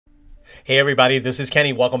Hey, everybody, this is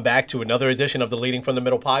Kenny. Welcome back to another edition of the Leading from the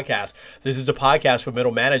Middle podcast. This is a podcast for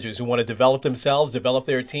middle managers who want to develop themselves, develop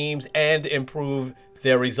their teams, and improve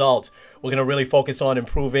their results. We're going to really focus on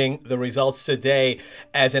improving the results today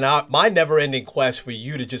as in my never-ending quest for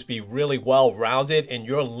you to just be really well-rounded in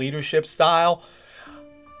your leadership style.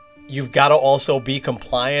 You've got to also be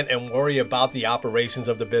compliant and worry about the operations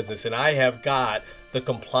of the business. And I have got the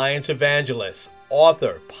Compliance Evangelist,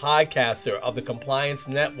 author, podcaster of the Compliance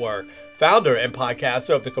Network, founder and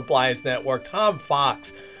podcaster of the Compliance Network, Tom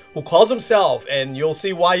Fox, who calls himself, and you'll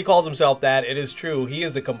see why he calls himself that. It is true. He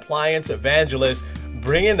is the Compliance Evangelist,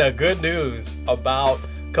 bringing the good news about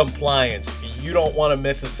compliance. You don't want to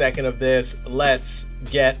miss a second of this. Let's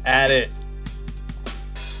get at it.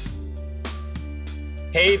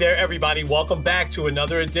 Hey there, everybody. Welcome back to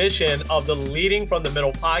another edition of the Leading from the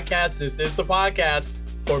Middle podcast. This is the podcast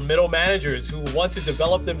for middle managers who want to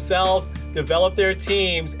develop themselves, develop their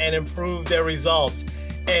teams, and improve their results.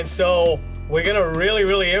 And so we're going to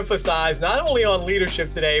really emphasize not only on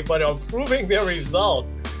leadership today, but on improving their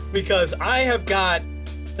results, because I have got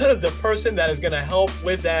the person that is going to help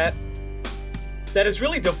with that is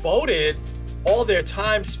really devoted all their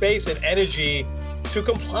time, space, and energy to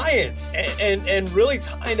compliance and really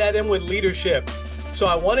tying that in with leadership. So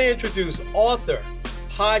I want to introduce author,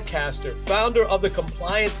 podcaster, founder of the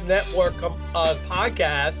Compliance Network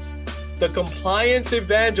podcast, the Compliance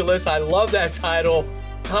Evangelist. I love that title.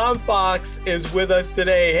 Tom Fox is with us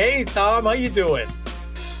today. Hey, Tom, how you doing?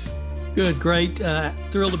 Good, great.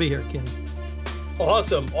 Thrilled to be here, Kenny.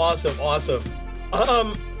 Awesome. I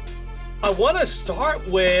want to start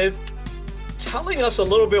with telling us a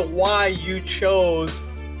little bit why you chose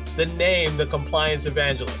the name, the Compliance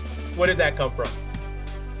Evangelist. Where did that come from?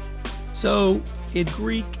 So in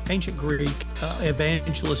ancient Greek,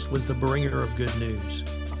 evangelist was the bringer of good news.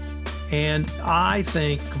 And I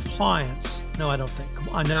think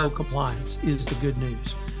I know compliance is the good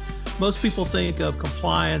news. Most people think of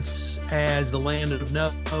compliance as the land of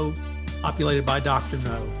no, populated by Dr.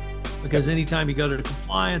 No. Because anytime you go to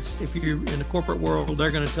compliance, if you're in the corporate world,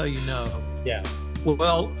 they're going to tell you no. Yeah.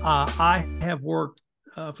 Well, I have worked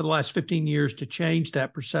for the last 15 years to change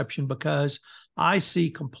that perception, because I see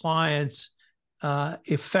compliance,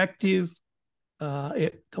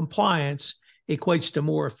 compliance equates to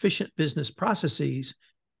more efficient business processes,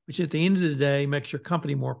 which at the end of the day makes your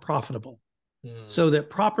company more profitable. So that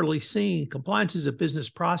properly seen, compliance is a business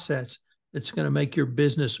process that's going to make your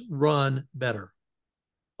business run better.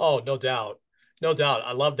 Oh, no doubt. No doubt.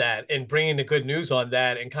 I love that. And bringing the good news on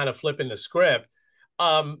that and kind of flipping the script.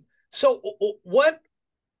 So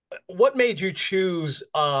what made you choose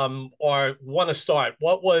or want to start?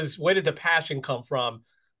 Where did the passion come from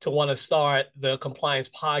to want to start the Compliance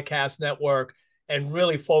Podcast Network and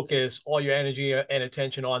really focus all your energy and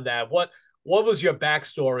attention on that? What was your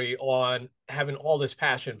backstory on having all this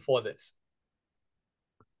passion for this?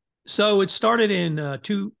 So it started in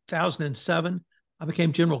 2007. I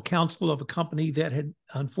became general counsel of a company that had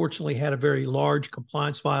unfortunately had a very large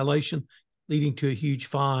compliance violation, leading to a huge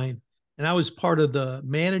fine. And I was part of the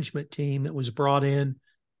management team that was brought in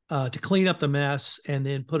to clean up the mess and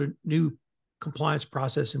then put a new compliance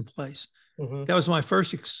process in place. Mm-hmm. That was my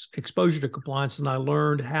first exposure to compliance, and I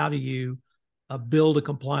learned how do you build a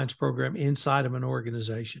compliance program inside of an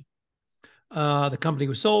organization. The company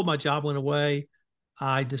was sold. My job went away.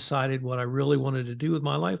 I decided what I really wanted to do with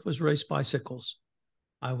my life was race bicycles.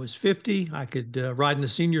 I was 50. I could ride in the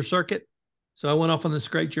senior circuit. So I went off on this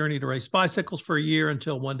great journey to race bicycles for a year,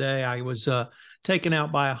 until one day I was taken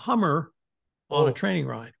out by a Hummer on a training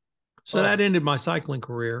ride. So that ended my cycling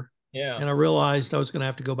career. Yeah. And I realized I was going to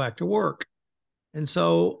have to go back to work. And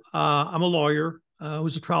so I'm a lawyer. I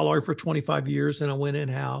was a trial lawyer for 25 years, and I went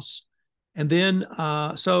in-house. And then,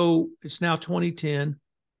 so it's now 2010.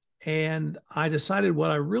 And I decided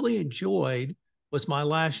what I really enjoyed was my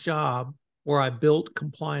last job, where I built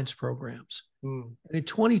compliance programs. And in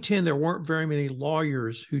 2010, there weren't very many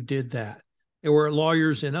lawyers who did that. There were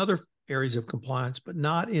lawyers in other areas of compliance, but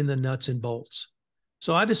not in the nuts and bolts.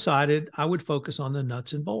 So I decided I would focus on the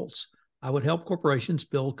nuts and bolts. I would help corporations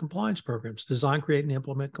build compliance programs, design, create, and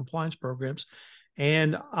implement compliance programs.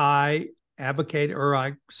 And I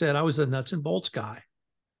said I was a nuts and bolts guy.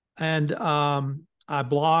 And I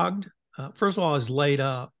blogged. First of all, I was laid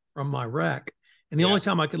up from my wreck. And the only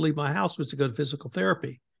time I could leave my house was to go to physical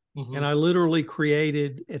therapy. Mm-hmm. And I literally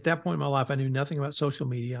created, at that point in my life, I knew nothing about social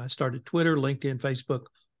media. I started Twitter, LinkedIn, Facebook,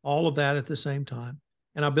 all of that at the same time.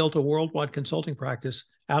 And I built a worldwide consulting practice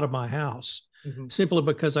out of my house, simply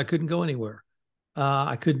because I couldn't go anywhere.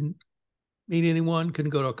 I couldn't meet anyone,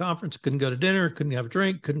 couldn't go to a conference, couldn't go to dinner, couldn't have a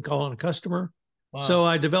drink, couldn't call on a customer. Wow. So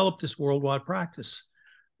I developed this worldwide practice.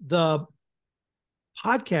 The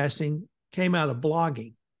podcasting came out of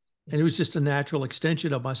blogging, and it was just a natural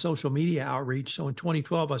extension of my social media outreach. So in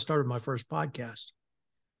 2012, I started my first podcast.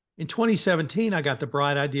 In 2017, I got the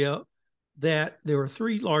bright idea that there were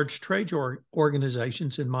 3 large trade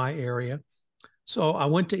organizations in my area. So I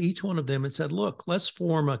went to each one of them and said, look, let's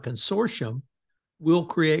form a consortium. We'll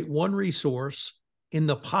create one resource in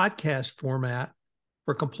the podcast format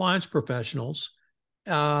for compliance professionals.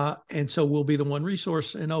 And so we'll be the one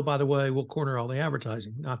resource. And oh, by the way, we'll corner all the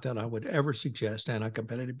advertising. Not that I would ever suggest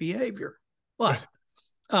anti-competitive behavior, but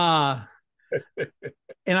and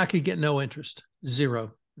I could get no interest,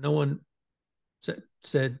 zero. No one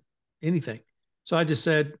said anything. So I just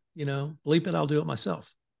said, bleep it, I'll do it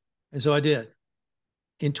myself. And so I did.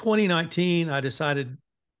 In 2019, I decided,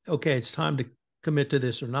 okay, it's time to commit to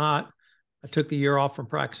this or not. I took the year off from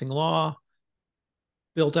practicing law,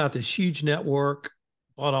 built out this huge network,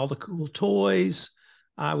 bought all the cool toys.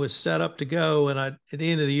 I was set up to go. And at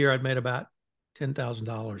the end of the year, I'd made about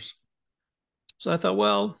 $10,000. So I thought,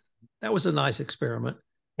 well, that was a nice experiment.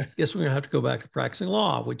 Guess we're going to have to go back to practicing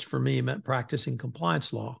law, which for me meant practicing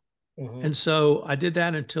compliance law. Mm-hmm. And so I did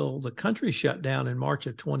that until the country shut down in March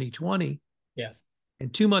of 2020. Yes.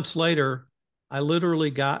 And 2 months later, I literally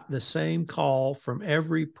got the same call from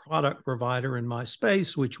every product provider in my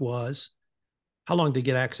space, which was, how long to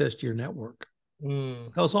get access to your network?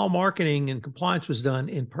 Because all marketing and compliance was done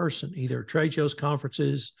in person, either trade shows,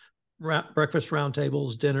 conferences, breakfast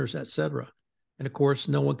roundtables, dinners, et cetera. And of course,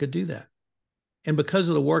 no one could do that. And because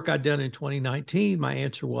of the work I'd done in 2019, my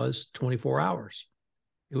answer was 24 hours.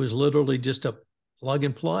 It was literally just a plug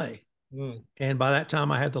and play. And by that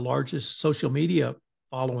time, I had the largest social media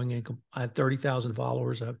following, and I had 30,000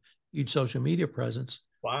 followers. I have a huge social media presence.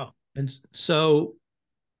 Wow. And so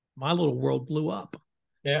my little world blew up.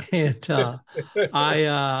 Yeah. And so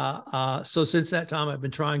since that time, I've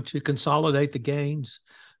been trying to consolidate the gains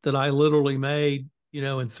that I literally made, in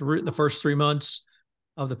the first 3 months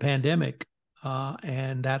of the pandemic.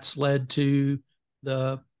 And that's led to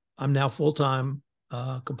I'm now full-time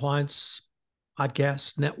compliance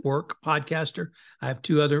podcast network podcaster. I have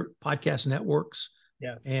 2 other podcast networks.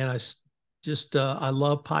 Yes. And I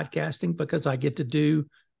love podcasting because I get to do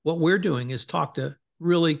what we're doing, is talk to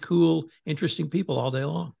really cool, interesting people all day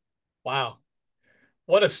long. Wow.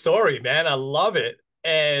 What a story, man. I love it.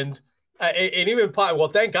 And even, well,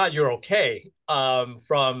 thank God you're okay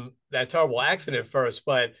from that terrible accident first,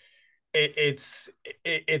 but it's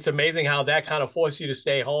amazing how that kind of forced you to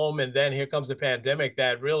stay home. And then here comes the pandemic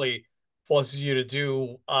that really forces you to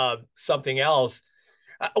do something else.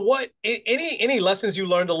 Any lessons you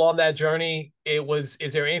learned along that journey?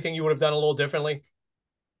 Is there anything you would have done a little differently?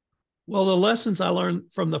 Well, the lessons I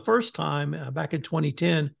learned from the first time back in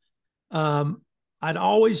 2010, I'd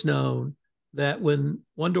always known that when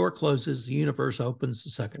one door closes, the universe opens the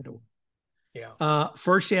second door. Yeah.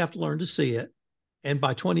 First, you have to learn to see it. And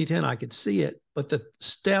by 2010, I could see it. But the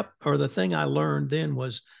step or the thing I learned then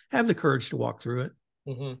was have the courage to walk through it.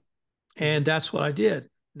 Mm-hmm. And that's what I did.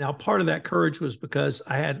 Now, part of that courage was because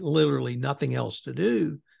I had literally nothing else to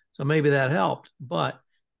do. So maybe that helped. But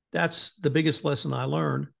that's the biggest lesson I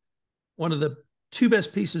learned. One of the 2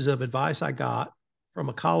 best pieces of advice I got from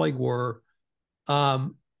a colleague were,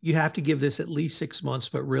 you have to give this at least 6 months,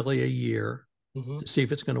 but really a year to see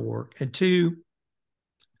if it's going to work. And 2,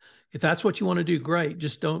 if that's what you want to do, great.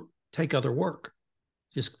 Just don't take other work.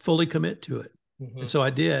 Just fully commit to it. And so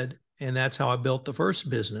I did. And that's how I built the first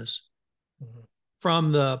business.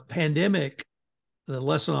 From the pandemic, the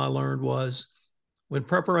lesson I learned was when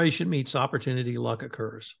preparation meets opportunity, luck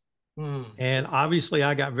occurs. And obviously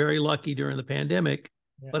I got very lucky during the pandemic,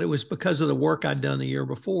 but it was because of the work I'd done the year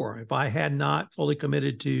before. If I had not fully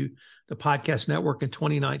committed to the podcast network in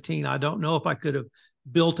 2019, I don't know if I could have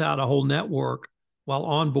built out a whole network while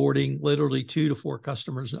onboarding literally 2 to 4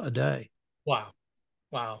 customers a day. Wow.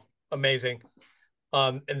 Amazing.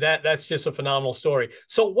 And that's just a phenomenal story.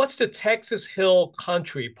 So what's the Texas Hill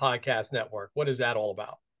Country Podcast Network? What is that all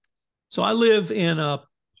about? So I live in a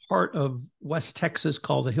part of West Texas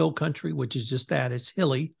called the Hill Country, which is just that. It's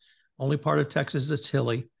hilly. Only part of Texas that's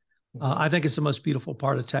hilly. I think it's the most beautiful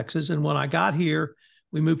part of Texas. And when I got here,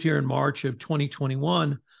 we moved here in March of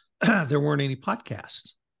 2021. There weren't any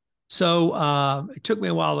podcasts. So it took me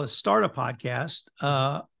a while to start a podcast.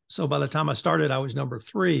 So by the time I started, I was number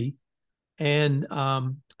 3. And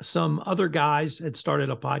some other guys had started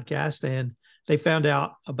a podcast, and they found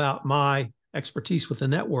out about my expertise with the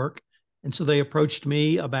network. And so they approached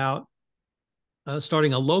me about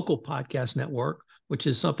starting a local podcast network, which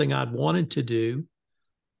is something I'd wanted to do.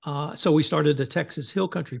 So we started the Texas Hill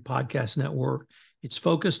Country Podcast Network. It's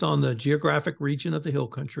focused on the geographic region of the Hill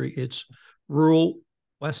Country. It's rural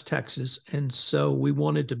West Texas. And so we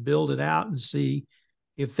wanted to build it out and see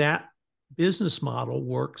if that business model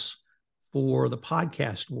works for the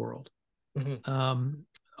podcast world.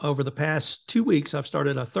 Over the past 2 weeks, I've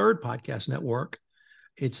started a third podcast network.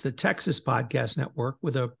 It's the Texas Podcast Network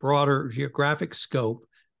with a broader geographic scope.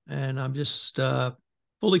 And I'm just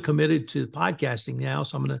fully committed to podcasting now.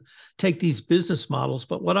 So I'm going to take these business models.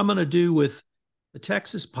 But what I'm going to do with the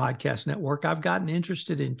Texas Podcast Network, I've gotten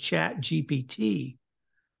interested in Chat GPT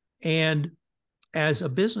and as a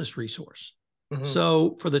business resource.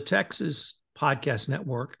 So for the Texas Podcast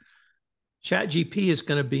Network, ChatGPT is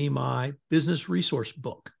going to be my business resource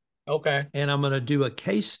book. Okay. And I'm going to do a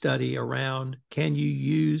case study around, can you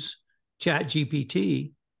use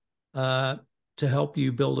ChatGPT to help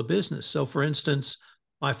you build a business? So for instance,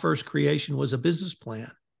 my first creation was a business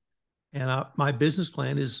plan. And my business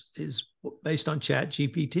plan is based on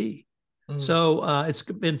ChatGPT. So it's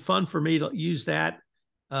been fun for me to use that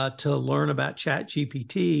to learn about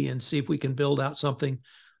ChatGPT and see if we can build out something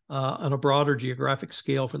on a broader geographic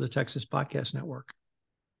scale for the Texas Podcast Network.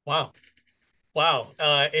 Wow.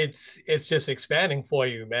 It's just expanding for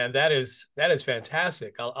you, man. That is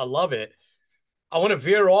fantastic. I love it. I want to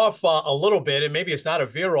veer off a little bit, and maybe it's not a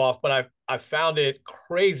veer off, but I found it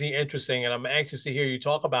crazy interesting, and I'm anxious to hear you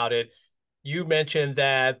talk about it. You mentioned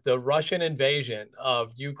that the Russian invasion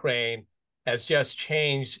of Ukraine has just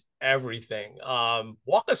changed everything.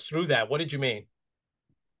 Walk us through that. What did you mean?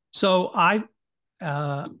 So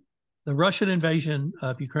the Russian invasion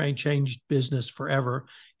of Ukraine changed business forever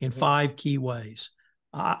in 5 key ways.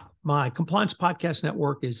 My Compliance Podcast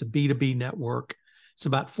Network is a B2B network. It's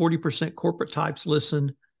about 40% corporate types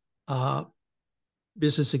listen,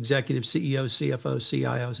 business executives, CEOs, CFOs,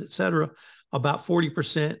 CIOs, et cetera. About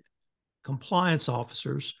 40% compliance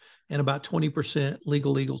officers, and about 20%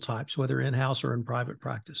 legal types, whether in-house or in private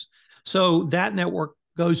practice. So that network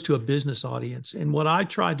goes to a business audience. And what I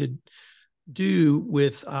tried to do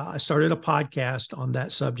with, I started a podcast on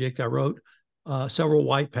that subject. I wrote several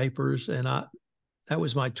white papers, and that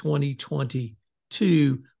was my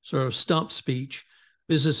 2022 sort of stump speech.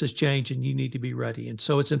 Business has changed and you need to be ready. And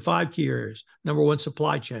so it's in 5 key areas. Number one,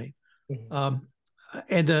 supply chain.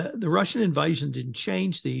 And the Russian invasion didn't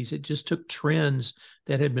change these. It just took trends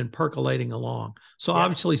that had been percolating along. So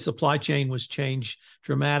obviously supply chain was changed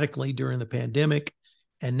dramatically during the pandemic.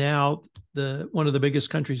 And now one of the biggest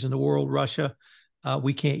countries in the world, Russia,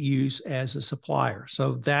 we can't use as a supplier.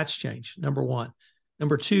 So that's changed, number one.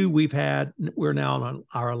 Number two, we're now on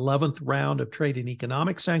our 11th round of trade and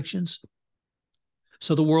economic sanctions.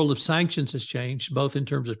 So the world of sanctions has changed, both in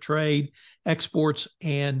terms of trade, exports,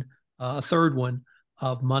 and a third one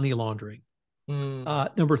of money laundering.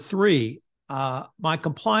 Number three, my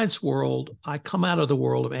compliance world, I come out of the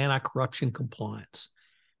world of anti-corruption compliance.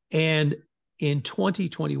 And in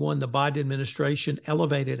 2021, the Biden administration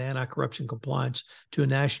elevated anti-corruption compliance to a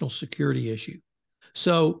national security issue.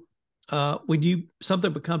 So when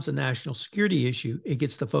something becomes a national security issue, it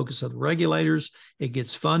gets the focus of the regulators, it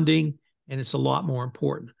gets funding, and it's a lot more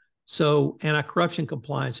important. So anti-corruption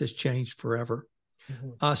compliance has changed forever.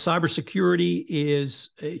 Cybersecurity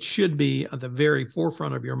it should be at the very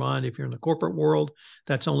forefront of your mind if you're in the corporate world.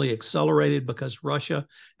 That's only accelerated because Russia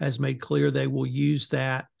has made clear they will use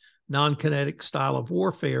that non-kinetic style of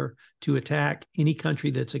warfare to attack any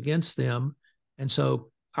country that's against them. And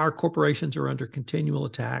so our corporations are under continual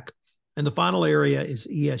attack. And the final area is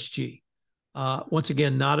ESG. Once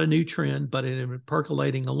again, not a new trend, but it has been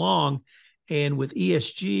percolating along. And with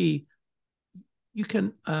ESG, you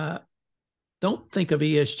can don't think of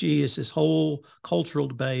ESG as this whole cultural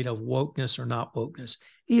debate of wokeness or not wokeness.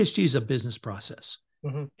 ESG is a business process.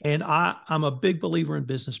 And I'm a big believer in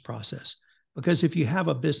business process, because if you have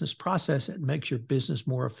a business process, it makes your business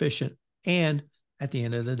more efficient and at the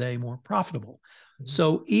end of the day, more profitable.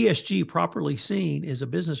 So ESG properly seen is a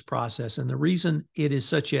business process. And the reason it is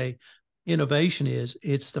such a innovation is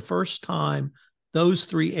it's the first time those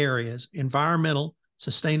 3 areas, environmental,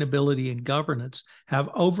 sustainability, and governance, have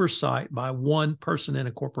oversight by one person in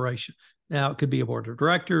a corporation. Now, it could be a board of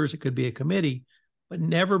directors, it could be a committee, but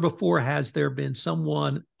never before has there been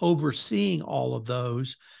someone overseeing all of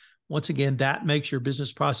those. Once again, that makes your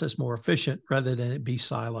business process more efficient rather than it be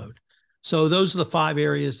siloed. So those are the 5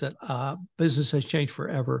 areas that business has changed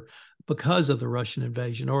forever because of the Russian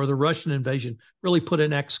invasion, or the Russian invasion really put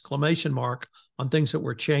an exclamation mark on things that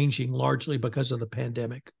were changing largely because of the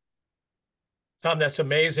pandemic. Tom, that's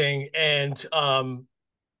amazing. And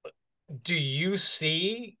do you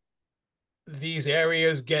see these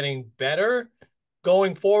areas getting better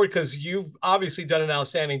going forward, because you've obviously done an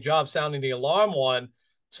outstanding job sounding the alarm on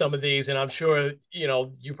some of these, and I'm sure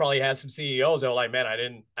you probably had some CEOs that were like, "Man, I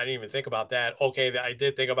didn't even think about that." Okay, I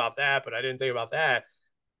did think about that, but I didn't think about that.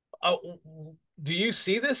 Uh, do you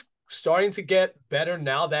see this starting to get better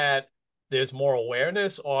now that there's more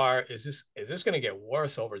awareness, or is this going to get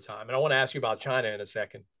worse over time? And I want to ask you about China in a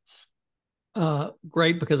second.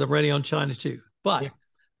 Great, because I'm ready on China too. But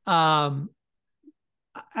um,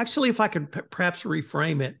 actually, if I could perhaps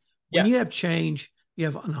reframe it, when you Yes. have change, you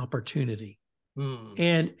have an opportunity. Hmm.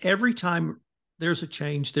 And every time there's a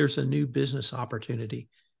change, there's a new business opportunity.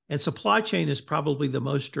 And supply chain is probably the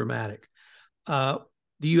most dramatic.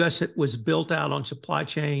 The U.S. was built out on supply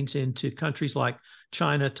chains into countries like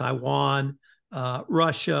China, Taiwan,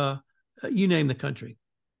 Russia, you name the country.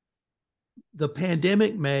 The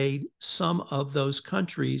pandemic made some of those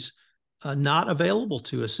countries not available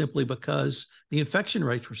to us simply because the infection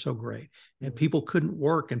rates were so great and people couldn't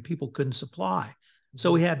work and people couldn't supply.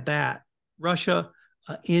 So we had that. Russia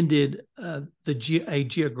ended a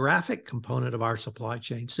geographic component of our supply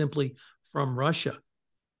chain simply from Russia.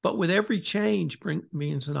 But with every change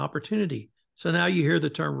means an opportunity. So now you hear the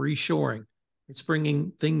term reshoring. It's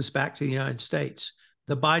bringing things back to the United States.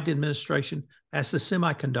 The Biden administration passed the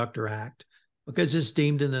Semiconductor Act because it's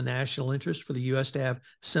deemed in the national interest for the U.S. to have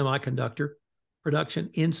semiconductor production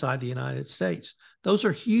inside the United States. Those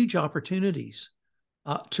are huge opportunities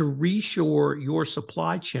to reshore your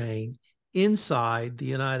supply chain inside the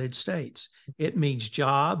United States. It means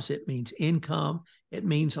jobs, it means income, it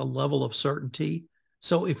means a level of certainty.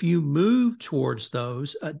 So if you move towards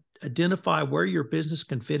those, identify where your business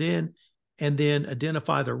can fit in, and then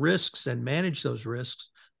identify the risks and manage those risks,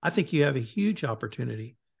 I think you have a huge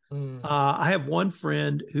opportunity. I have one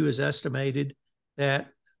friend who has estimated that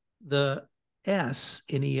the S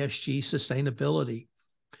in ESG sustainability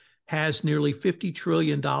has nearly $50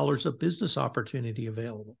 trillion of business opportunity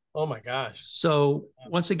available. Oh my gosh. So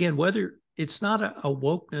once again, whether it's not a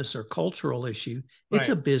wokeness or cultural issue, it's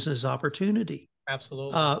Right. a business opportunity.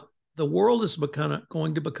 Absolutely. The world is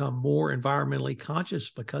going to become more environmentally conscious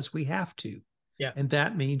because we have to. Yeah. And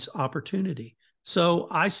that means opportunity. So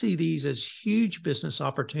I see these as huge business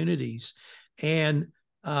opportunities. And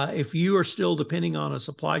if you are still depending on a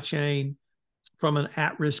supply chain from an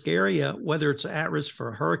at-risk area, whether it's at risk for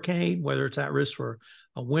a hurricane, whether it's at risk for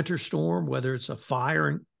a winter storm, whether it's a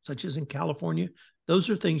fire, such as in California, those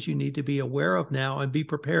are things you need to be aware of now and be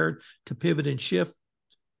prepared to pivot and shift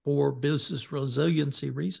for business resiliency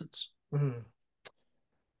reasons. Mm-hmm.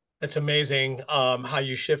 It's amazing how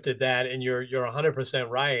you shifted that, and you're 100%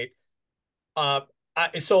 right.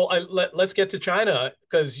 Let's get to China,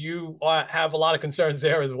 because you have a lot of concerns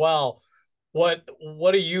there as well. What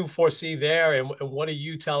do you foresee there, and what are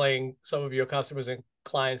you telling some of your customers and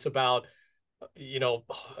clients about?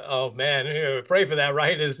 Oh man, pray for that,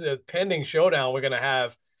 right? Is a pending showdown we're going to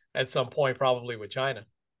have at some point, probably with China.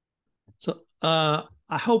 So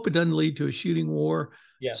I hope it doesn't lead to a shooting war. So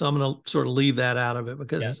Yes. I'm going to sort of leave that out of it Yeah.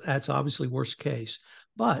 because that's obviously worst case.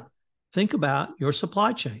 But think about your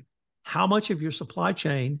supply chain. How much of your supply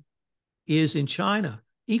chain is in China?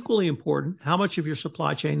 Equally important, how much of your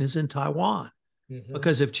supply chain is in Taiwan? Mm-hmm.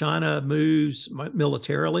 Because if China moves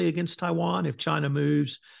militarily against Taiwan, if China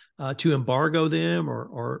moves to embargo them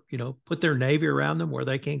or put their navy around them where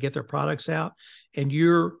they can't get their products out, and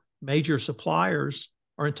your major suppliers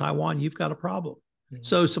are in Taiwan, you've got a problem. Mm-hmm.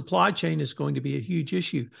 So supply chain is going to be a huge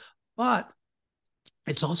issue, but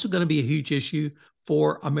it's also going to be a huge issue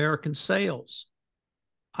for American sales.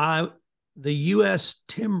 The U.S.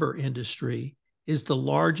 timber industry is the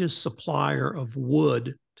largest supplier of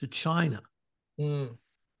wood to China. Mm.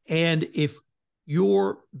 And if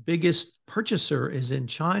your biggest purchaser is in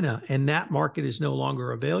China and that market is no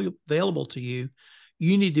longer available to you,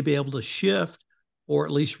 you need to be able to shift or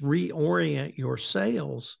at least reorient your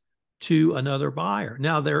sales to another buyer.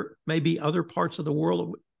 Now, there may be other parts of the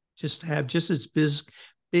world that just have just as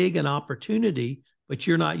big an opportunity, but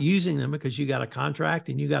you're not using them because you got a contract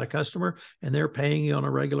and you got a customer and they're paying you on a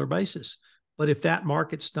regular basis. But if that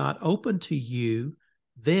market's not open to you,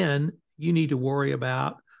 then you need to worry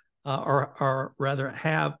about or rather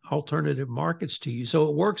have alternative markets to you. So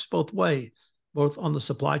it works both ways, both on the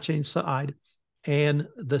supply chain side and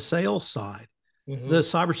the sales side. Mm-hmm. The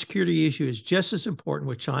cybersecurity issue is just as important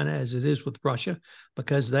with China as it is with Russia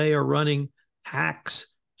because they are running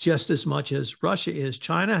hacks just as much as Russia is.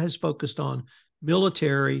 China has focused on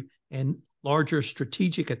military and larger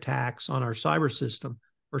strategic attacks on our cyber system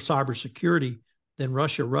or cybersecurity than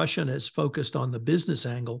Russia. Russia has focused on the business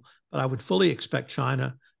angle, but I would fully expect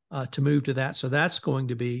China to move to that. So that's going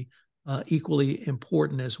to be equally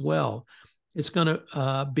important as well. it's going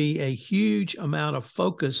to be a huge amount of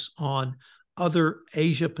focus on other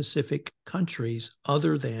Asia Pacific countries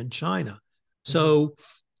other than China. So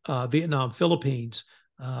Vietnam, Philippines,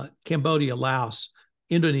 Cambodia, Laos,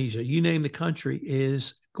 Indonesia, you name the country,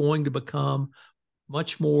 is going to become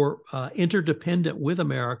much more interdependent with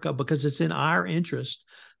America because it's in our interest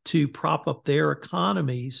to prop up their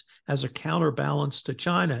economies as a counterbalance to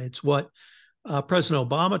China. It's what President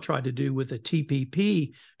Obama tried to do with the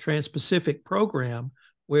TPP, Trans-Pacific Program,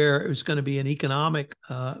 where it was going to be an economic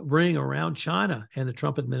ring around China, and the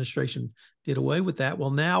Trump administration did away with that. Well,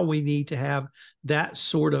 now we need to have that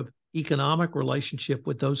sort of economic relationship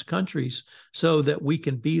with those countries so that we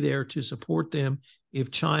can be there to support them if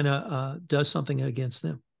China does something against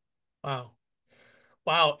them. Wow.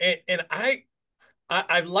 Wow. And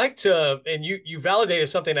I'd like to, and you validated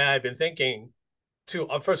something that I've been thinking too.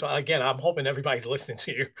 First of all, again, I'm hoping everybody's listening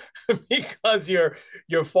to you because you're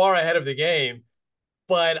far ahead of the game.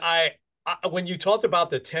 But when you talked about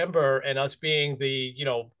the timber and us being the,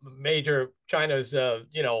 major China's, we're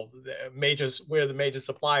the major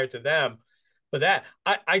supplier to them. But that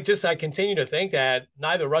I continue to think that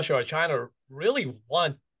neither Russia or China really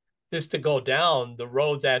want this to go down the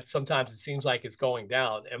road that sometimes it seems like it's going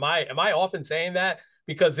down. Am I often saying that?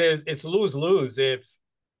 Because it's lose-lose if,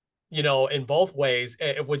 in both ways.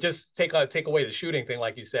 If we just take away the shooting thing,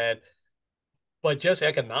 like you said, but just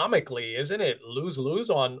economically, isn't it lose-lose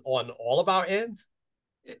on all of our ends?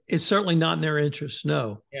 It's certainly not in their interest,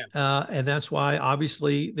 no. Yeah. And that's why,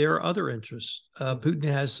 obviously, there are other interests. Putin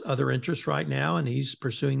has other interests right now, and he's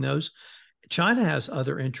pursuing those. China has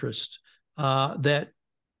other interests that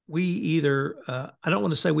we either, I don't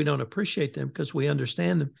want to say we don't appreciate them because we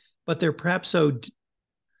understand them, but they're perhaps so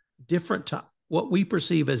different to what we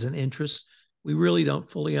perceive as an interest. We really don't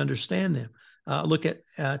fully understand them. Look at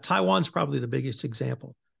Taiwan's probably the biggest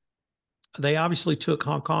example. They obviously took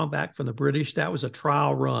Hong Kong back from the British. That was a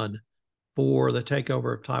trial run for the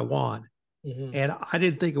takeover of Taiwan. And I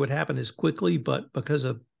didn't think it would happen as quickly, but because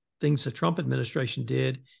of things the Trump administration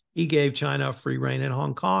did, he gave China a free rein in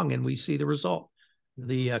Hong Kong, and we see the result.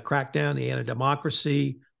 The crackdown, the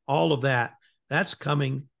anti-democracy, all of that, that's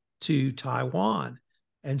coming to Taiwan.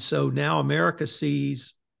 And so now America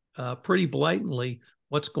sees pretty blatantly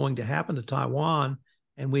what's going to happen to Taiwan.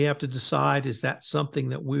 And we have to decide, is that something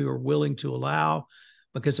that we are willing to allow?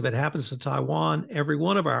 Because if it happens to Taiwan, every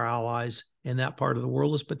one of our allies in that part of the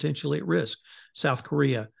world is potentially at risk. South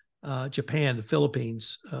Korea, Japan, the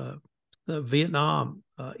Philippines, the Vietnam,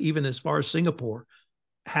 even as far as Singapore,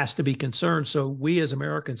 has to be concerned. So we as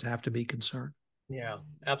Americans have to be concerned. Yeah,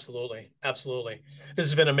 absolutely. Absolutely. This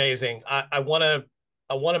has been amazing. I want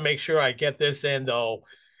to make sure I get this in, though,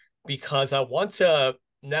 because I want to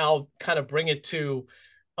now kind of bring it to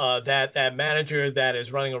that manager that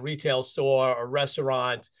is running a retail store or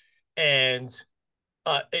restaurant, and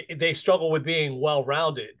they struggle with being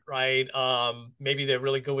well-rounded, right? Maybe they're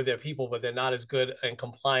really good with their people, but they're not as good in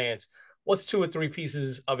compliance. What's 2 or 3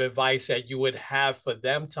 pieces of advice that you would have for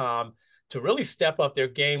them, Tom, to really step up their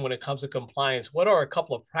game when it comes to compliance? What are a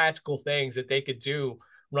couple of practical things that they could do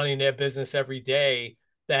running their business every day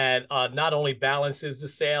that not only balances the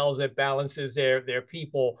sales, it balances their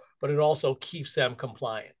people, but it also keeps them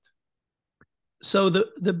compliant? So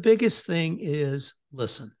the biggest thing is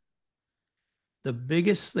listen. The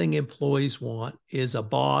biggest thing employees want is a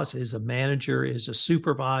boss, is a manager, is a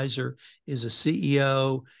supervisor, is a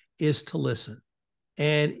CEO, is to listen.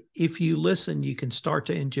 And if you listen, you can start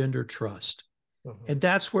to engender trust. And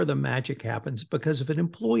that's where the magic happens, because if an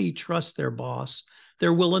employee trusts their boss,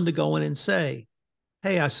 they're willing to go in and say,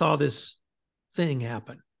 hey, I saw this thing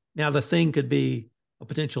happen. Now, the thing could be a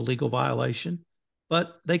potential legal violation,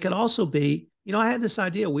 but they could also be, I had this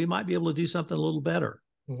idea, we might be able to do something a little better.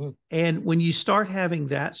 And when you start having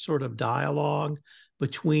that sort of dialogue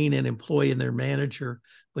between an employee and their manager,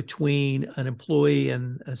 between an employee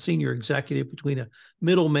and a senior executive, between a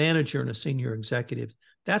middle manager and a senior executive,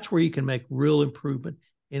 that's where you can make real improvement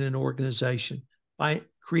in an organization. By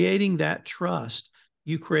creating that trust,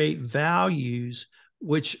 you create values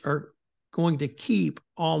which are going to keep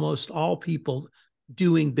almost all people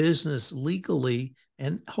doing business legally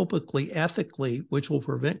and hopefully ethically, which will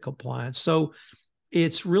prevent compliance. So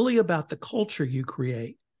it's really about the culture you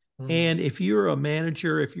create. And if you're a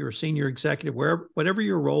manager, if you're a senior executive, whatever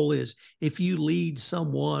your role is, if you lead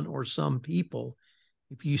someone or some people,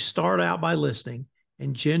 if you start out by listening,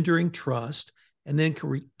 engendering trust, and then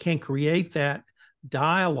can create that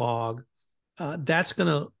dialogue, that's going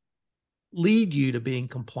to lead you to being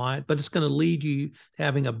compliant, but it's going to lead you to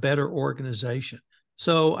having a better organization.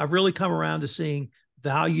 So I've really come around to seeing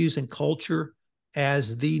values and culture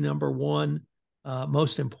as the number one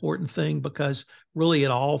most important thing, because really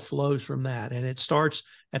it all flows from that. And it starts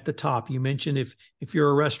at the top. You mentioned if you're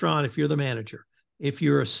a restaurant, if you're the manager, if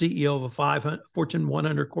you're a CEO of a Fortune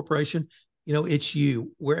 100 corporation, it's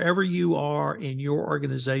you. Wherever you are in your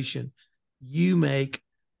organization, you make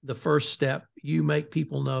the first step. You make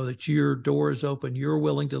people know that your door is open. You're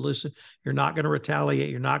willing to listen. You're not going to retaliate.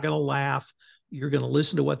 You're not going to laugh. You're going to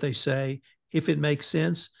listen to what they say. If it makes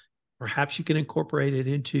sense, perhaps you can incorporate it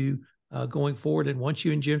into going forward. And once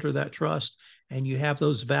you engender that trust and you have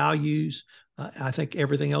those values, I think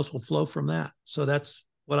everything else will flow from that. So that's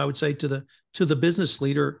what I would say to the business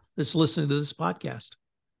leader that's listening to this podcast.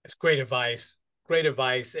 That's great advice. Great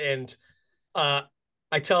advice. And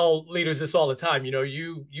I tell leaders this all the time.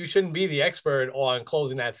 You shouldn't be the expert on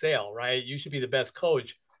closing that sale, right? You should be the best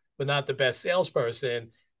coach, but not the best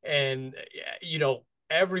salesperson. And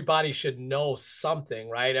everybody should know something,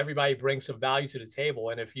 right? Everybody brings some value to the table.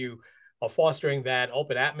 And if you are fostering that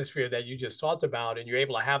open atmosphere that you just talked about, and you're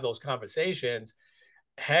able to have those conversations,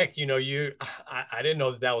 heck, I didn't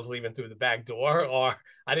know that was leaving through the back door, or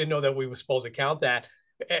I didn't know that we were supposed to count that.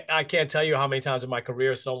 I can't tell you how many times in my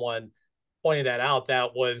career someone pointed that out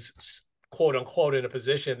that was quote unquote in a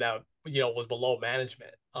position that, was below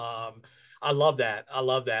management. I love that. I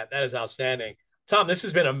love that. That is outstanding. Tom, this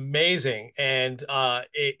has been amazing. And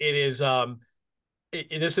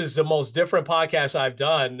this is the most different podcast I've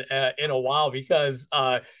done in a while, because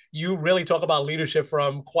you really talk about leadership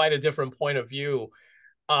from quite a different point of view.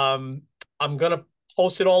 I'm going to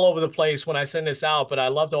post it all over the place when I send this out, but I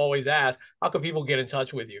love to always ask, how can people get in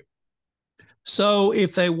touch with you? So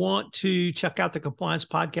if they want to check out the Compliance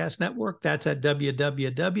Podcast Network, that's at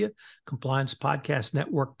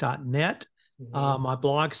www.compliancepodcastnetwork.net. My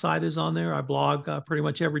blog site is on there. I blog pretty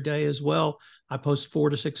much every day as well. I post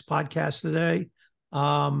 4 to 6 podcasts a day.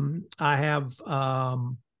 I have,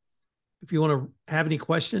 if you want to have any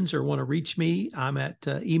questions or want to reach me, I'm at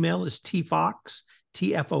email is tfox,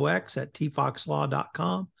 TFOX at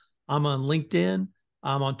tfoxlaw.com. I'm on LinkedIn.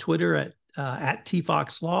 I'm on Twitter at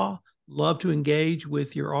tfoxlaw. Love to engage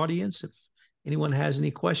with your audience. If anyone has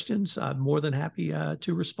any questions, I'm more than happy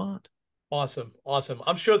to respond. Awesome.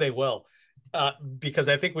 I'm sure they will, because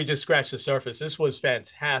I think we just scratched the surface. This was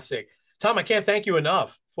fantastic. Tom, I can't thank you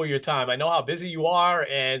enough for your time. I know how busy you are,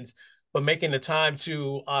 and for making the time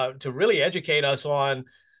to really educate us on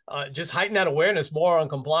just heighten that awareness more on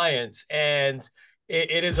compliance. And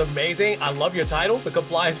it is amazing. I love your title, the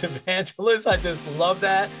Compliance Evangelist. I just love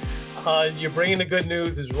that. You're bringing the good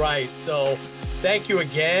news is right. So thank you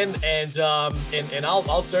again. And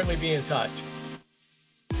I'll certainly be in touch.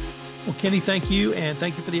 Well, Kenny, thank you. And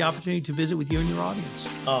thank you for the opportunity to visit with you and your audience.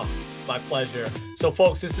 Oh, my pleasure. So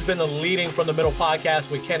folks, this has been the Leading from the Middle podcast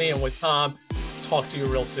with Kenny and with Tom. Talk to you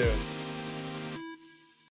real soon.